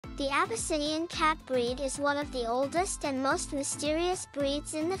The Abyssinian cat breed is one of the oldest and most mysterious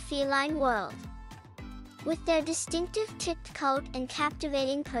breeds in the feline world. With their distinctive tipped coat and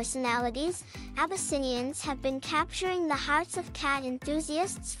captivating personalities, Abyssinians have been capturing the hearts of cat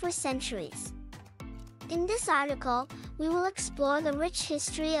enthusiasts for centuries. In this article, we will explore the rich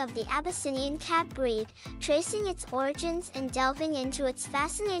history of the Abyssinian cat breed, tracing its origins and delving into its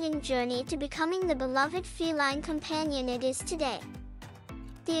fascinating journey to becoming the beloved feline companion it is today.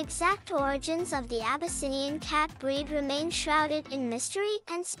 The exact origins of the Abyssinian cat breed remain shrouded in mystery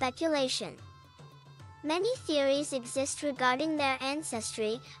and speculation. Many theories exist regarding their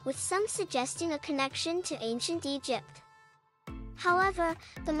ancestry, with some suggesting a connection to ancient Egypt. However,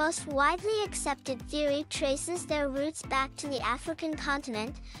 the most widely accepted theory traces their roots back to the African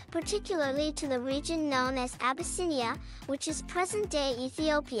continent, particularly to the region known as Abyssinia, which is present-day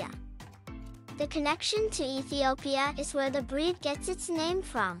Ethiopia. The connection to Ethiopia is where the breed gets its name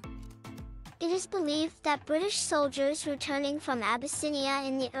from. It is believed that British soldiers returning from Abyssinia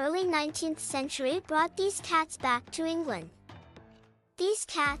in the early 19th century brought these cats back to England. These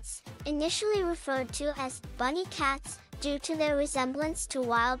cats, initially referred to as bunny cats due to their resemblance to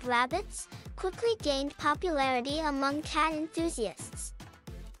wild rabbits, quickly gained popularity among cat enthusiasts.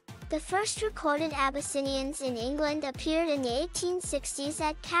 The first recorded Abyssinians in England appeared in the 1860s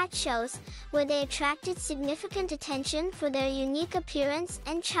at cat shows, where they attracted significant attention for their unique appearance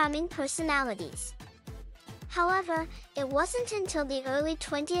and charming personalities. However, it wasn't until the early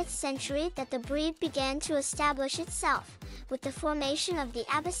 20th century that the breed began to establish itself, with the formation of the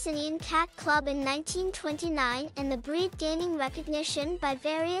Abyssinian Cat Club in 1929 and the breed gaining recognition by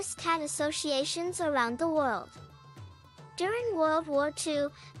various cat associations around the world. During World War II,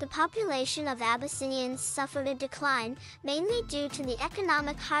 the population of Abyssinians suffered a decline, mainly due to the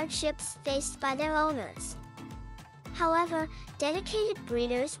economic hardships faced by their owners. However, dedicated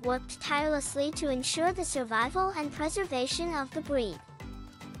breeders worked tirelessly to ensure the survival and preservation of the breed.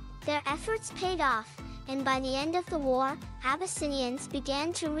 Their efforts paid off, and by the end of the war, Abyssinians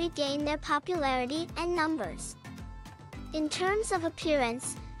began to regain their popularity and numbers. In terms of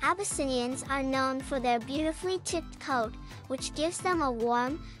appearance, Abyssinians are known for their beautifully tipped coat, which gives them a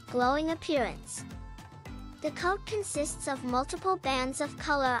warm, glowing appearance. The coat consists of multiple bands of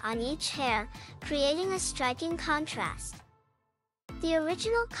color on each hair, creating a striking contrast. The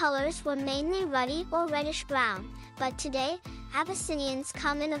original colors were mainly ruddy or reddish-brown, but today, Abyssinians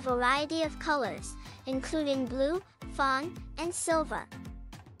come in a variety of colors, including blue, fawn, and silver.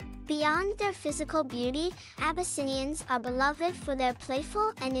 Beyond their physical beauty, Abyssinians are beloved for their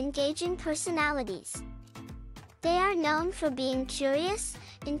playful and engaging personalities. They are known for being curious,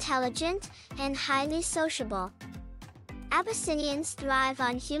 intelligent, and highly sociable. Abyssinians thrive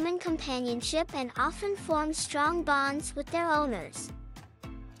on human companionship and often form strong bonds with their owners.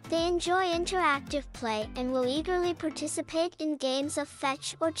 They enjoy interactive play and will eagerly participate in games of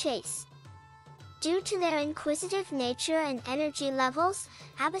fetch or chase. Due to their inquisitive nature and energy levels,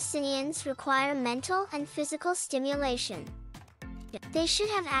 Abyssinians require mental and physical stimulation. They should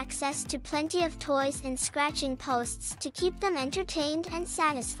have access to plenty of toys and scratching posts to keep them entertained and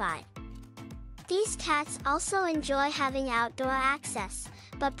satisfied. These cats also enjoy having outdoor access,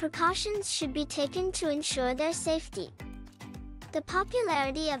 but precautions should be taken to ensure their safety. The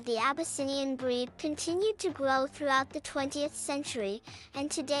popularity of the Abyssinian breed continued to grow throughout the 20th century, and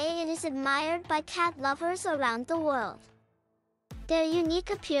today it is admired by cat lovers around the world. Their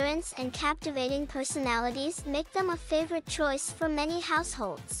unique appearance and captivating personalities make them a favorite choice for many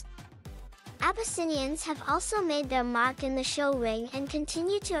households. Abyssinians have also made their mark in the show ring and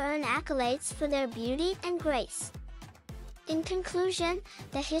continue to earn accolades for their beauty and grace. In conclusion,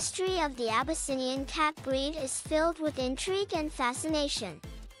 the history of the Abyssinian cat breed is filled with intrigue and fascination.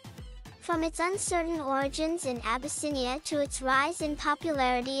 From its uncertain origins in Abyssinia to its rise in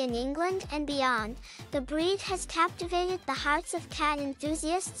popularity in England and beyond, the breed has captivated the hearts of cat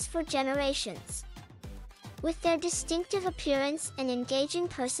enthusiasts for generations. With their distinctive appearance and engaging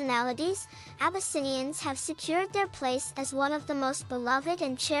personalities, Abyssinians have secured their place as one of the most beloved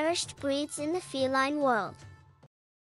and cherished breeds in the feline world.